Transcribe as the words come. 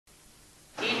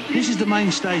This is the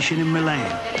main station in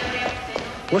Milan.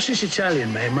 What's this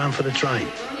Italian man run for the train?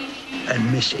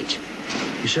 And miss it.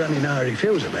 You certainly know how he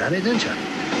feels about it, don't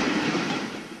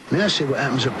you? Now see what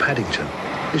happens at Paddington.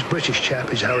 This British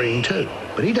chap is hurrying too,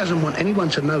 but he doesn't want anyone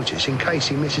to notice in case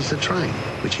he misses the train,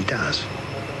 which he does.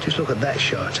 Just look at that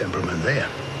show of temperament there.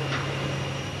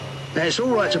 Now, it's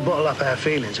all right to bottle up our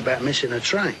feelings about missing a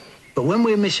train, but when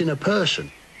we're missing a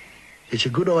person, it's a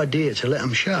good idea to let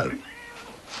them show.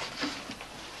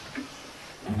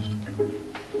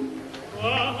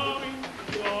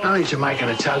 No need to make an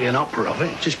Italian opera of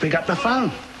it. Just pick up the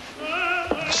phone.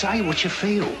 Say what you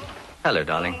feel. Hello,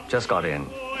 darling. Just got in.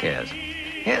 Yes.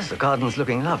 Yes, the garden's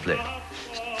looking lovely.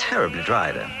 It's terribly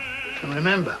dry, though. And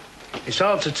remember, it's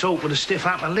hard to talk with a stiff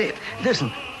upper lip.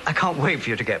 Listen, I can't wait for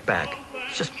you to get back.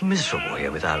 It's just miserable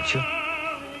here without you.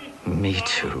 Me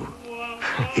too.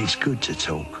 It's good to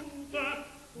talk.